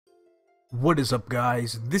What is up,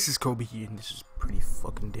 guys? This is Kobe here, and this is pretty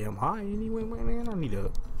fucking damn high. Anyway, man, I need to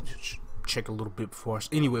just check a little bit before.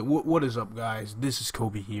 Anyway, what is up, guys? This is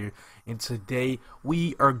Kobe here, and today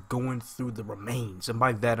we are going through the remains, and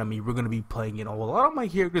by that I mean we're gonna be playing a lot of my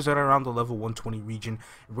characters that are around the level 120 region,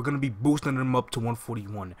 and we're gonna be boosting them up to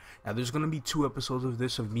 141. Now, there's gonna be 2 episodes of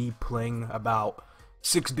this of me playing about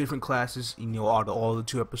 6 different classes, out of all the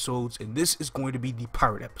 2 episodes, and this is going to be the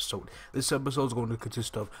pirate episode. This episode is going to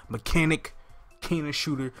consist of mechanic, cannon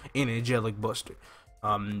shooter, and angelic buster.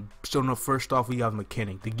 So no, first off, we have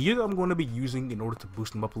mechanic. The gear that I'm going to be using in order to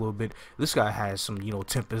boost him up a little bit, this guy has some,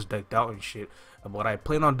 Tempest decked out and shit. What I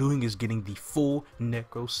plan on doing is getting the full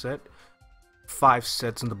Necro set, 5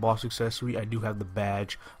 sets in the boss accessory. I do have the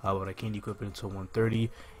badge, but I can't equip it until 130,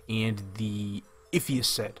 and the Iphia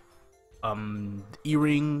set. The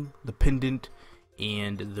earring, the pendant,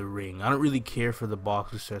 and the ring. I don't really care for the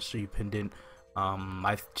box accessory pendant.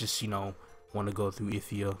 I just want to go through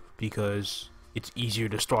Iphia because it's easier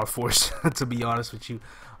to start force to be honest with you.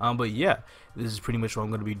 But yeah, this is pretty much what I'm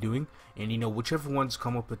going to be doing, and whichever ones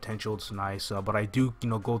come with potential, it's nice. But I do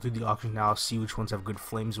go through the auction now, see which ones have good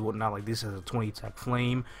flames and whatnot. Like this has a 20 attack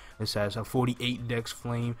flame, this has a 48 dex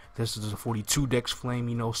flame, this is a 42 dex flame,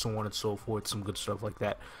 so on and so forth, some good stuff like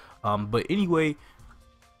that. But anyway,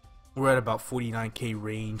 we're at about 49k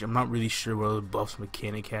range. I'm not really sure what other buffs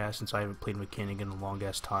mechanic has, since I haven't played mechanic in a long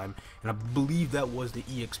ass time, and I believe that was the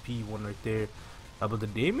EXP one right there. But the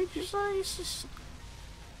damage is just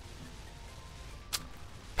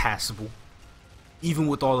passable. Even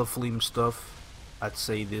with all the flame stuff, I'd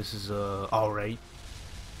say this is alright.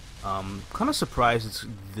 Kind of surprised it's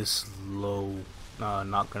this low,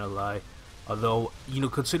 not gonna lie. Although,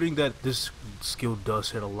 considering that this skill does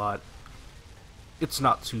hit a lot, it's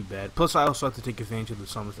not too bad. Plus, I also have to take advantage of the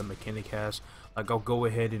summons that mechanic has. Like, I'll go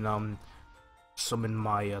ahead and summon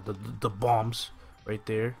my the bombs right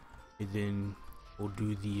there, and then we'll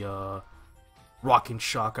do the rock and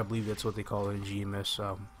shock. I believe that's what they call it in GMS.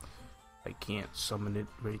 I can't summon it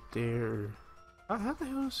right there. How the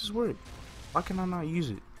hell does this work? Why can I not use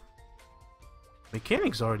it?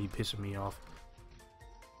 Mechanic's already pissing me off.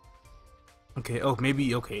 Okay,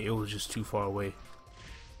 okay, it was just too far away.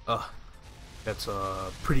 That's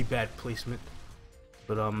a pretty bad placement.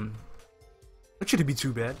 But, it shouldn't be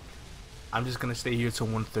too bad. I'm just gonna stay here till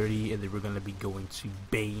 130, and then we're gonna be going to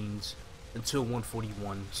Bane's until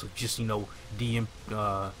 141. So just, not DMP,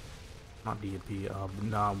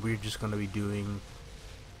 nah, we're just gonna be doing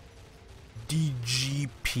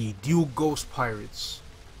DGP, Dual Ghost Pirates,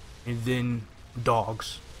 and then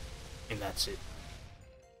Dogs, and that's it.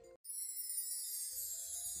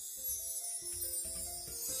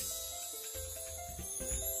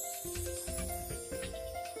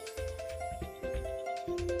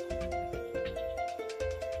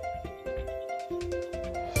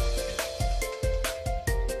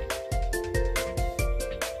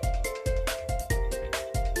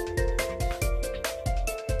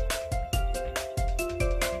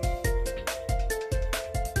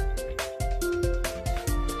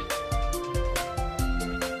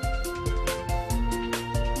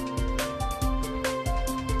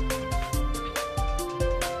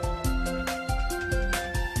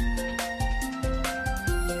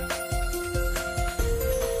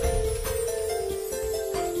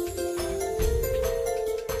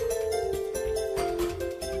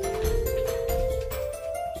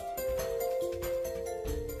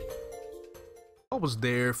 I was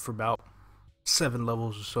there for about 7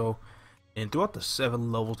 levels or so, and throughout the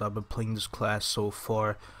 7 levels I've been playing this class so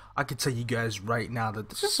far, I can tell you guys right now that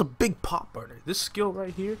this is a big pop burner. This skill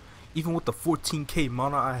right here, even with the 14k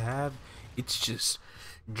mana I have, it's just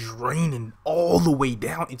draining all the way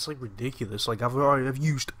down. It's like ridiculous. Like I've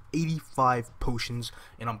used 85 potions,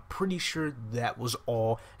 and I'm pretty sure that was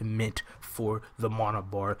all meant for the mana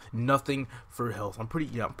bar, nothing for health.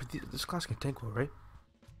 This class can tank well, right?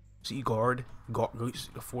 See, guard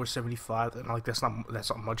 475, and like that's not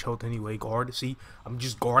much health anyway. Guard, see, I'm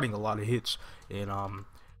just guarding a lot of hits, and I'm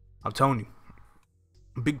telling you,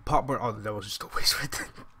 big pop burn. Oh, that was just a waste right there.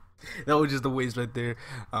 That was just a waste right there.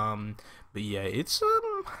 But yeah, it's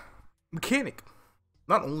mechanic.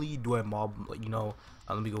 Not only do I mob, like,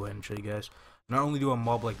 let me go ahead and show you guys. Not only do I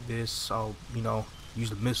mob like this, I'll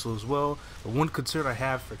use the missile as well. The one concern I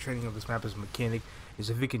have for training of this map as mechanic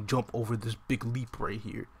is if it can jump over this big leap right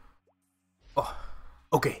here. Oh,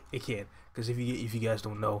 okay, it can, because if you guys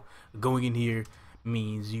don't know, going in here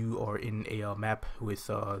means you are in a map with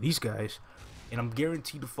these guys, and I'm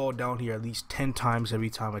guaranteed to fall down here at least 10 times every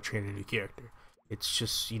time I train a new character. It's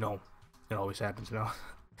just, it always happens now.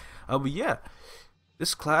 But yeah,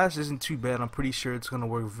 This class isn't too bad. I'm pretty sure it's gonna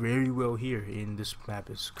work very well here. And this map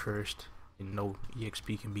is cursed, and no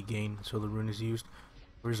EXP can be gained until the rune is used.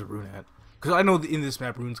 Where's the rune at? Because I know in this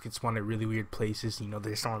map, runes can spawn at really weird places. You know,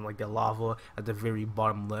 they spawn like the lava at the very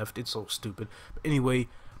bottom left. It's so stupid. But anyway,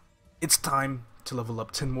 it's time to level up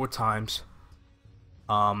 10 more times.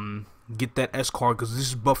 Get that S card because this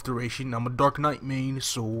is buff duration. I'm a Dark Knight main,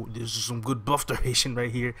 so this is some good buff duration right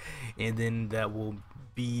here. And then that will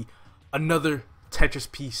be another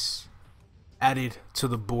Tetris piece added to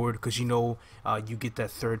the board, because you know you get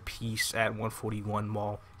that third piece at 141,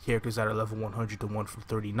 while characters that are level 100 to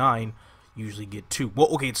 139 usually get 2. Well,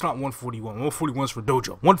 okay, it's not 141. 141 is for dojo.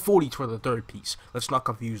 140 is for the third piece. Let's not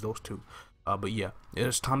confuse those two. But yeah,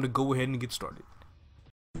 it's time to go ahead and get started.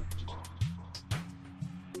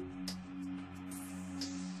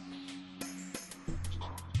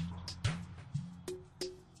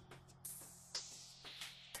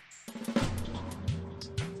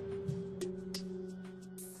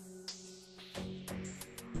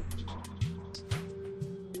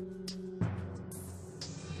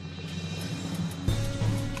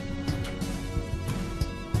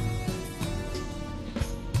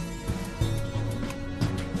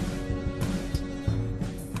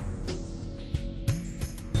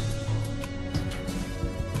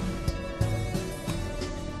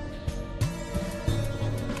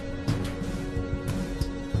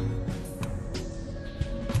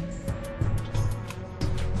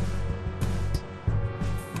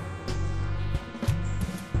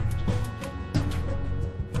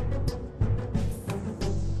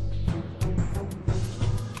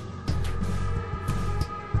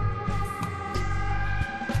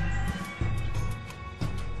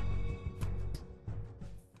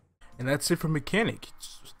 And that's it for mechanic.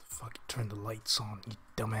 Just fucking turn the lights on, you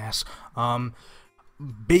dumbass.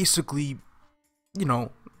 Basically, you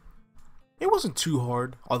know, it wasn't too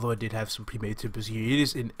hard, although I did have some pre-made tippers here. It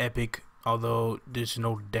is an epic, although there's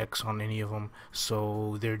no decks on any of them,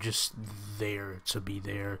 so they're just there to be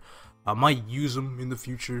there. I might use them in the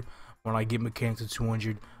future when I get mechanic to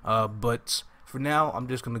 200, but for now, I'm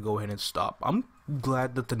just gonna go ahead and stop. I'm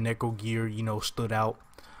glad that the Necro gear, you know, stood out.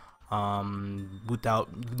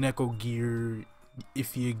 Without Neko gear,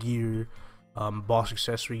 Ifia gear, boss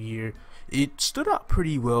accessory gear, it stood out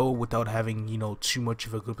pretty well without having, you know, too much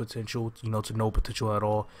of a good potential, you know, to no potential at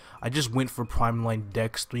all. I just went for prime line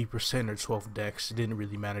decks, 3% or 12 decks. It didn't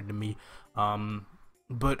really matter to me.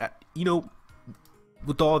 But you know,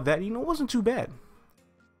 with all that, you know, it wasn't too bad.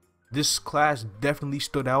 This class definitely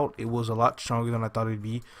stood out. It was a lot stronger than I thought it'd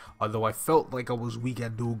be, although I felt like I was weak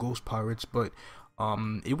at dual ghost pirates, but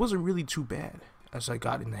it wasn't really too bad as I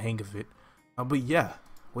got in the hang of it. But yeah,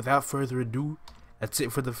 without further ado, that's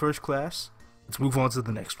it for the first class. Let's move on to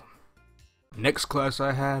the next one. Next class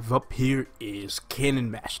I have up here is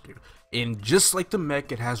Cannon Master, and just like the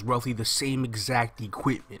mech, it has roughly the same exact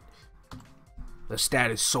equipment. The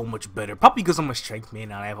stat is so much better, probably because I'm a strength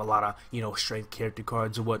man and I have a lot of, you know, strength character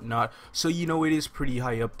cards and whatnot, so you know it is pretty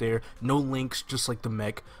high up there. No links, just like the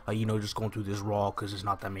mech, you know, just going through this raw because there's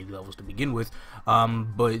not that many levels to begin with.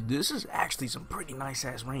 But this is actually some pretty nice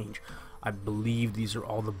ass range. I believe these are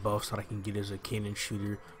all the buffs that I can get as a cannon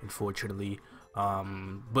shooter, unfortunately.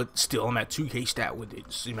 But still, I'm at 2k stat with it,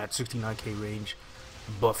 so I'm at 69k range,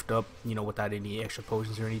 buffed up, you know, without any extra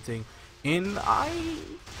potions or anything. And I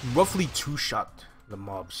roughly two-shot the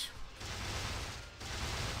mobs.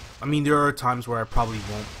 I mean, there are times where I probably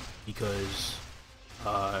won't because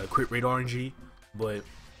crit rate RNG, but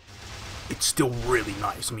it's still really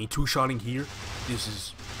nice. I mean, two-shotting here, this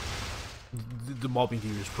is the mobbing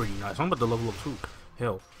here is pretty nice. I'm about to level up too.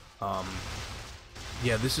 Hell,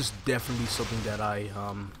 yeah, this is definitely something that I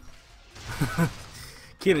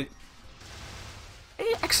cannon.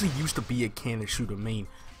 It actually used to be a cannon shooter main.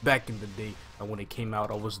 Back in the day when it came out,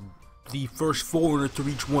 I was the first foreigner to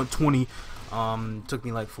reach 120. Took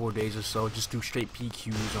me like 4 days or so, just do straight PQs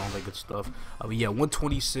and all that good stuff. But yeah,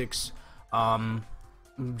 126.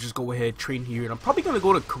 Just go ahead, train here, and I'm probably gonna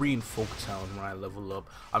go to Korean Folktown when I level up.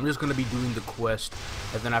 I'm just gonna be doing the quest,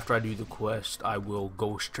 and then after I do the quest, I will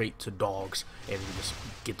go straight to dogs and just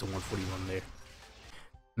get to 141 there.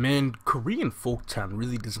 Man, Korean Folktown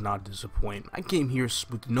really does not disappoint. I came here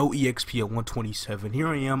with no EXP at 127. Here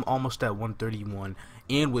I am, almost at 131,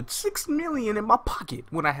 and with 6 million in my pocket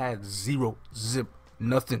when I had zero, zip,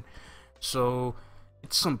 nothing. So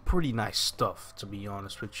it's some pretty nice stuff, to be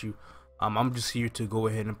honest with you. I'm just here to go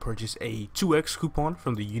ahead and purchase a 2x coupon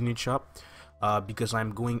from the Union Shop because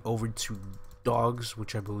I'm going over to dogs,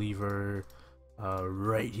 which I believe are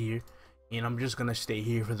right here. And I'm just gonna stay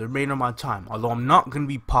here for the remainder of my time. Although I'm not gonna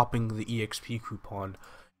be popping the EXP coupon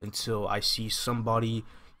until I see somebody,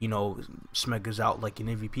 you know, smeggers out like an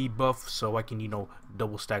MVP buff, so I can, you know,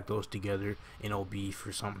 double stack those together, and it'll be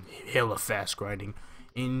for some hella fast grinding.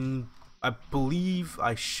 And I believe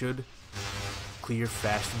I should clear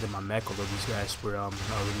faster than my mech, although these guys were already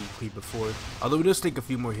cleared before. Although it does take a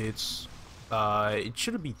few more hits, it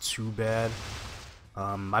shouldn't be too bad.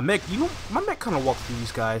 My mech, you know, my mech kind of walked through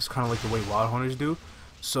these guys kind of like the way wild hunters do,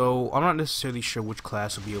 so I'm not necessarily sure which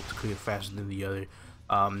class will be able to clear faster than the other,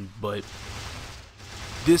 but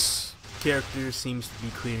this character seems to be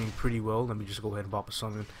clearing pretty well. Let me just go ahead and pop a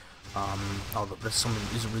summon. Although that summon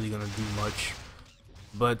isn't really gonna do much,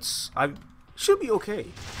 but I should be okay.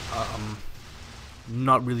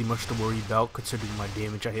 Not really much to worry about considering my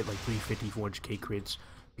damage. I hit like 350, 400k crits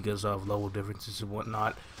because of level differences and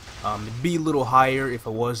whatnot. It'd be a little higher if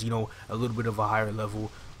I was, you know, a little bit of a higher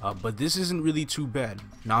level. But this isn't really too bad.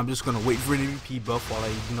 Now I'm just gonna wait for an MVP buff while I,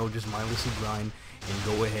 you know, just mindlessly grind and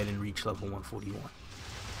go ahead and reach level 141.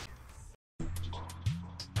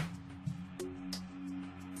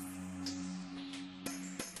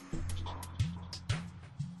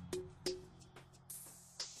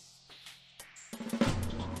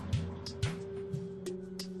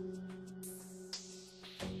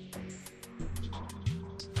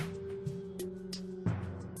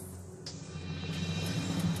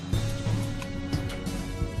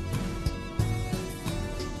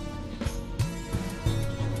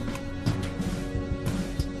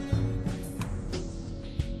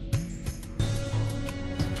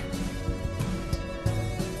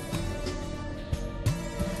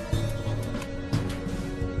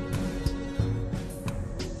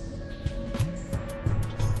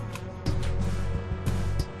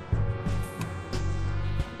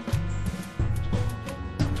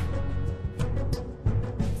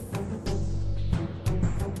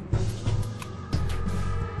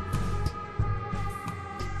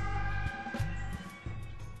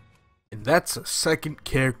 That's a second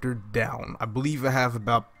character down. I believe I have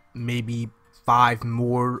about maybe 5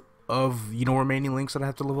 more of, you know, remaining links that I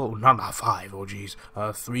have to level. Not 5, oh geez,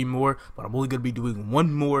 3 more, but I'm only gonna be doing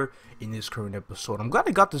 1 more in this current episode. I'm glad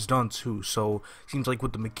I got this done too. So seems like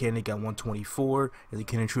with the mechanic at 124 and the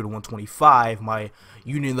cannon intruder 125, my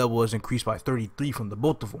unit level has increased by 33 from the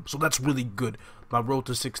both of them, so that's really good. My road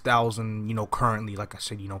to 6,000, you know, currently, like I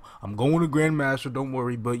said, you know, I'm going to Grandmaster, don't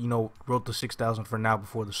worry, but, you know, road to 6,000 for now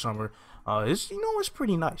before the summer. It's, you know, it's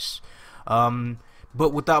pretty nice.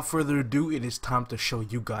 But without further ado, it is time to show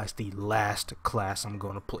you guys the last class I'm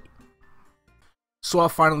going to play. So I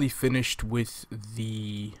finally finished with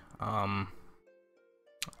the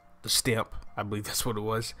stamp. I believe that's what it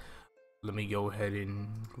was. Let me go ahead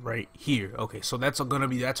and right here. Okay, so that's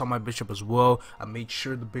on my bishop as well. I made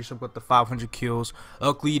sure the bishop got the 500 kills.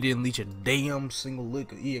 Luckily, it didn't leech a damn single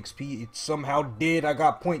lick of EXP. It somehow did. I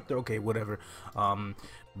got point there. Okay, whatever.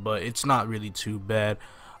 But it's not really too bad.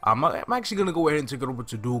 I'm actually gonna go ahead and take it over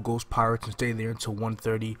to dual ghost pirates and stay there until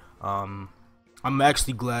 1:30. I'm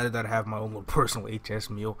actually glad that I have my own little personal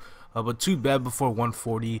HS meal. But too bad before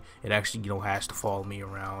 140 it actually, you know, has to follow me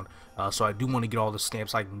around. So I do want to get all the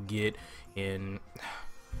stamps I can get, and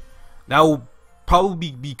that will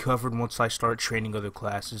probably be covered once I start training other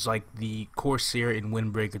classes like the Corsair and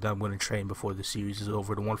Windbreaker that I'm going to train before the series is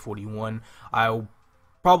over to 141. I'll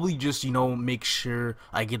probably just, you know, make sure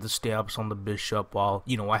I get the stamps on the bishop while,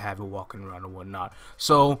 you know, I have it walking around and whatnot.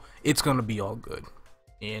 So it's gonna be all good,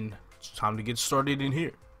 and it's time to get started in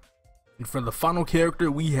here. And for the final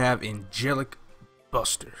character, we have Angelic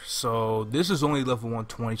Buster. So this is only level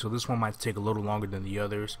 120, so this one might take a little longer than the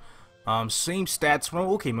others. Same stats.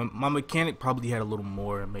 Well, okay, my mechanic probably had a little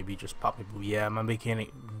more, maybe just pop it. Yeah, my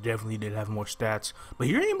mechanic definitely did have more stats. But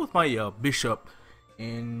here I am with my bishop,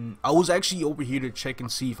 and I was actually over here to check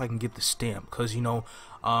and see if I can get the stamp, because, you know,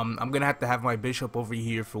 I'm gonna have to have my bishop over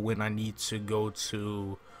here for when I need to go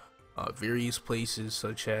to various places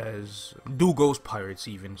such as dual ghost pirates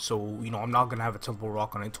even. So, you know, I'm not gonna have a temple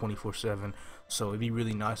rock on it 24/7, so it'd be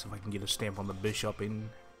really nice if I can get a stamp on the bishop, and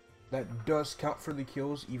that does count for the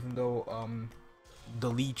kills, even though the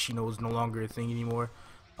leech, you know, is no longer a thing anymore.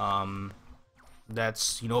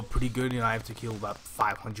 That's, you know, pretty good, and I have to kill about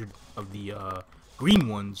 500 of the green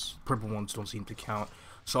ones. Purple ones don't seem to count,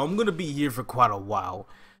 so I'm gonna be here for quite a while.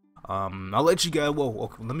 I'll let you guys, well,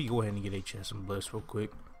 okay, let me go ahead and get HS and Bliss real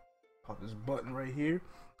quick. Pop this button right here,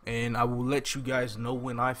 and I will let you guys know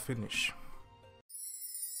when I finish.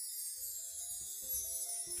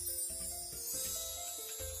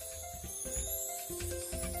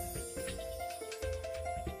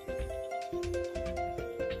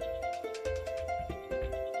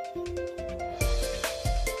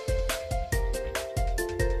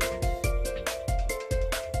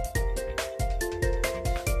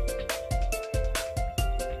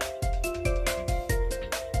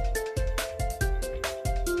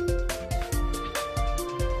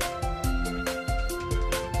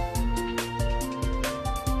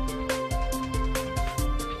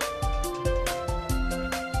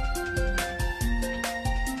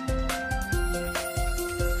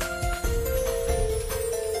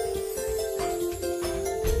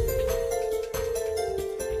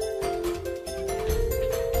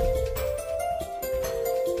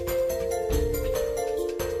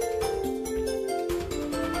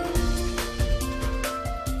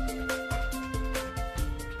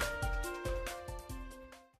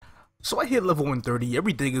 So I hit level 130.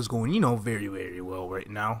 Everything is going, very, very well right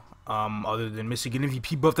now. Other than missing an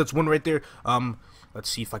MVP buff, that's one right there. Let's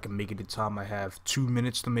see if I can make it in time. I have 2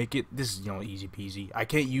 minutes to make it. This is, easy peasy. I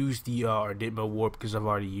can't use the Arditmo warp because I've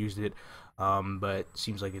already used it. But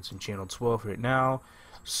seems like it's in channel 12 right now.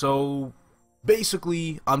 So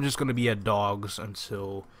basically, I'm just gonna be at dogs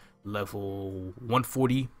until level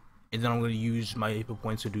 140. And then I'm going to use my Maple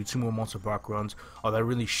points to do 2 more monster park runs. Although I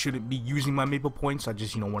really shouldn't be using my Maple points. I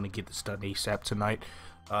just, want to get this done ASAP tonight.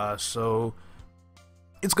 So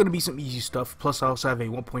it's going to be some easy stuff. Plus, I also have a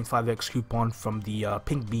 1.5x coupon from the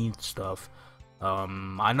pink bean stuff.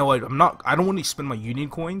 I know I don't want to spend my union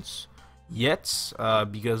coins yet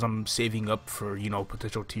because I'm saving up for,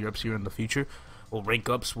 potential tier ups here in the future. Well, rank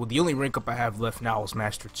ups. Well, the only rank up I have left now is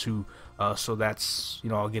Master 2. So that's,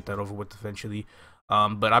 I'll get that over with eventually.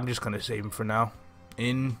 But I'm just gonna save him for now,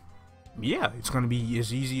 and yeah, it's gonna be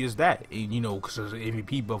as easy as that. And, because the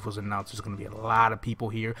MVP buff was announced, there's gonna be a lot of people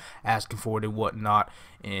here asking for it and whatnot,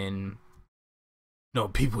 and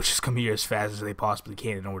people just come here as fast as they possibly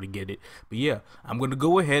can in order to get it. But yeah, I'm gonna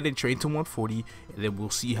go ahead and train to 140, and then we'll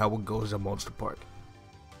see how it goes at Monster Park.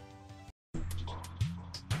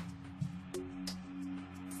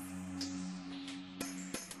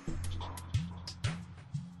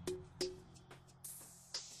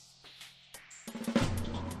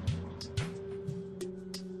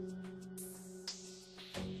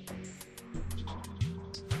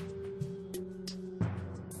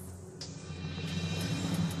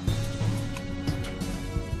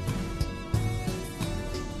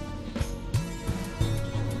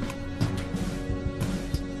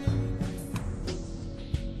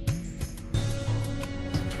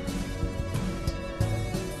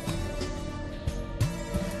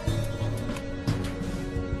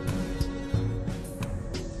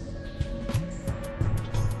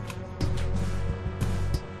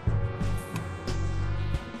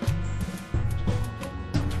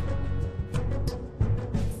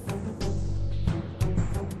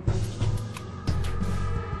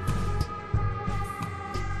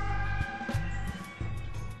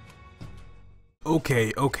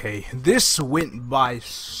 Okay, this went by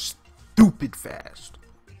stupid fast.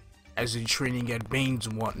 As in training at Bane's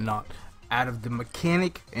and whatnot. Out of the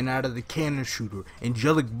mechanic and out of the cannon shooter,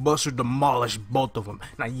 Angelic Buster demolished both of them.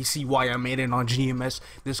 Now you see why I made it on GMS.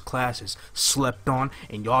 This class is slept on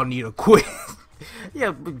and y'all need to quit.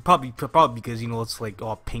 Yeah, probably because, it's like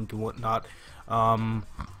all pink and whatnot.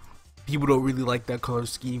 People don't really like that color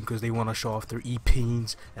scheme because they want to show off their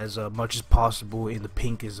E-pains as much as possible, and the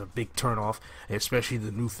pink is a big turnoff, especially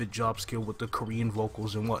the new fit job skill with the Korean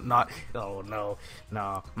vocals and whatnot. Oh no,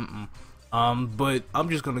 nah, but I'm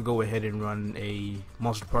just gonna go ahead and run a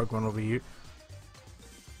Monster Park run over here.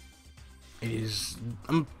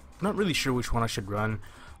 I'm not really sure which one I should run.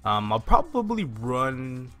 I'll probably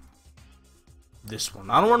run this one.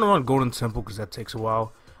 I don't want to run Golden Temple because that takes a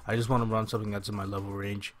while. I just want to run something that's in my level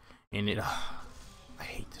range. And I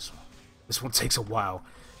hate this one. This one takes a while.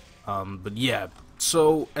 But yeah,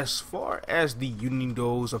 so as far as the union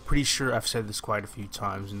goes, I'm pretty sure I've said this quite a few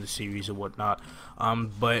times in the series and whatnot.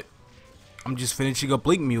 But I'm just finishing up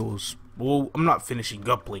Link Mules. Well, I'm not finishing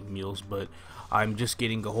up Link Mules, but I'm just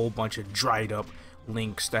getting a whole bunch of dried up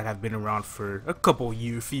links that have been around for a couple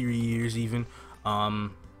years, few years even.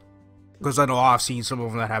 Because I know I've seen some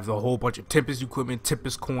of them that have the whole bunch of Tempest equipment,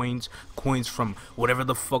 Tempest coins from whatever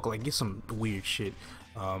the fuck, like, get some weird shit.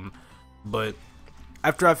 But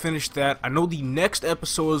after I finish that, I know the next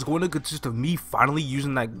episode is going to consist of me finally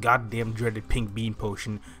using that goddamn dreaded pink bean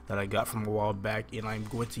potion that I got from a while back, and I'm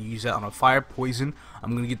going to use that on a fire poison.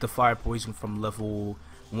 I'm going to get the fire poison from level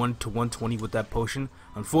 1 to 120 with that potion.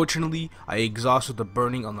 Unfortunately, I exhausted the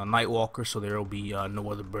burning on the Nightwalker, so there will be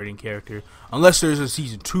no other burning character unless there's a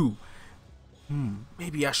season 2.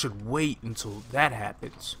 Maybe I should wait until that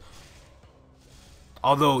happens.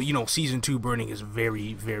 Although, season 2 burning is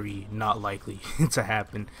very, very not likely to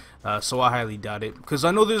happen. So I highly doubt it. Because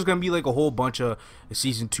I know there's going to be like a whole bunch of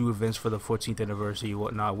season 2 events for the 14th anniversary and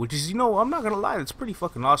whatnot. Which is, I'm not going to lie, it's pretty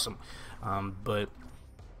fucking awesome.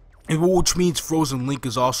 Which means Frozen Link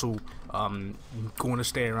is also going to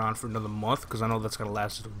stay around for another month. Because I know that's going to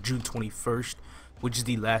last until June 21st. Which is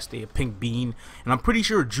the last day of Pink Bean, and I'm pretty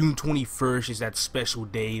sure June 21st is that special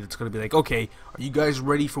day that's gonna be like, okay, are you guys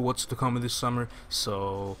ready for what's to come in this summer?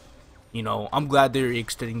 So, I'm glad they're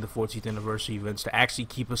extending the 14th anniversary events to actually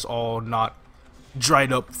keep us all not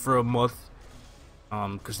dried up for a month,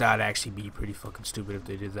 because that'd actually be pretty fucking stupid if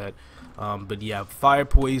they did that. But yeah, Fire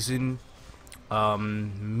Poison,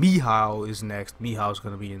 Mihao is next. Mihao's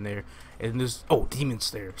gonna be in there, and there's Demon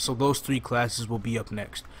Slayer. So those 3 classes will be up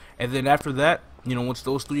next, and then after that, you know, once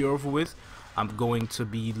those 3 are over with, I'm going to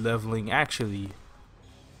be leveling. Actually,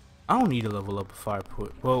 I don't need to level up a fire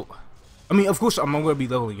put. Well, I mean, of course, I'm going to be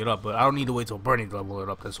leveling it up, but I don't need to wait till burning to level it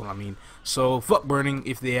up. That's what I mean. So, fuck burning.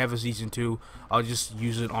 If they have a season 2, I'll just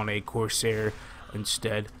use it on a Corsair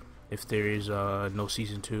instead. If there is no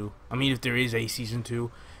season 2, I mean, if there is a season 2,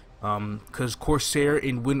 because Corsair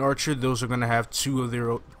and Wind Archer, those are going to have 2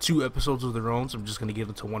 episodes of their own. So I'm just going to give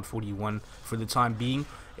it to 141 for the time being.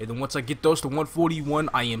 And then once I get those to 141,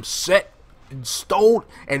 I am set, installed,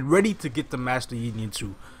 and ready to get the Master Union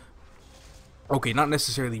 2. Okay, not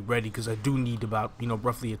necessarily ready, because I do need about, you know,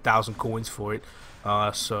 roughly 1,000 coins for it.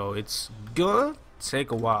 So it's gonna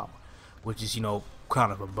take a while, which is, you know,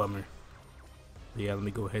 kind of a bummer. But yeah, let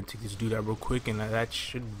me go ahead and take this dude out real quick, and that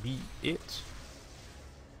should be it.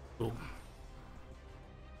 Boom.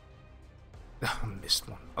 I missed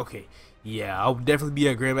one. Okay, yeah, I'll definitely be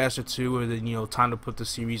at Grandmaster 2, and then, you know, time to put the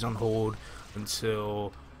series on hold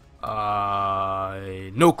until,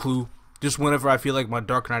 no clue. Just whenever I feel like my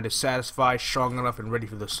Dark Knight is satisfied, strong enough, and ready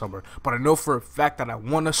for the summer. But I know for a fact that I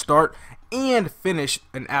want to start and finish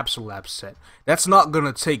an Absolapse set. That's not going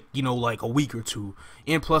to take, you know, like a week or 2.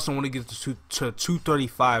 And plus, I want to get to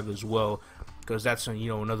 235 as well, because that's, you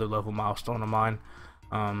know, another level milestone of mine.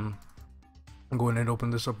 I'm going to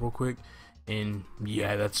open this up real quick. And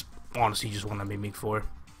yeah, that's honestly just what I'm aiming for.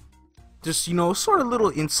 Just, you know, sort of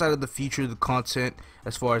little insight of the future of the content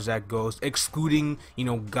as far as that goes, excluding, you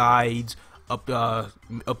know, guides,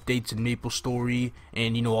 updates in MapleStory,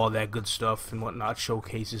 and, you know, all that good stuff and whatnot,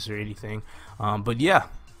 showcases or anything. But yeah,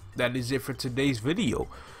 that is it for today's video.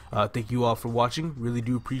 Thank you all for watching. Really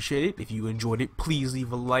do appreciate it. If you enjoyed it, please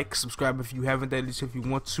leave a like, subscribe if you haven't, at least if you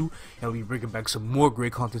want to, and I'll be bringing back some more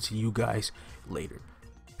great content to you guys later.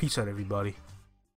 Peace out, everybody.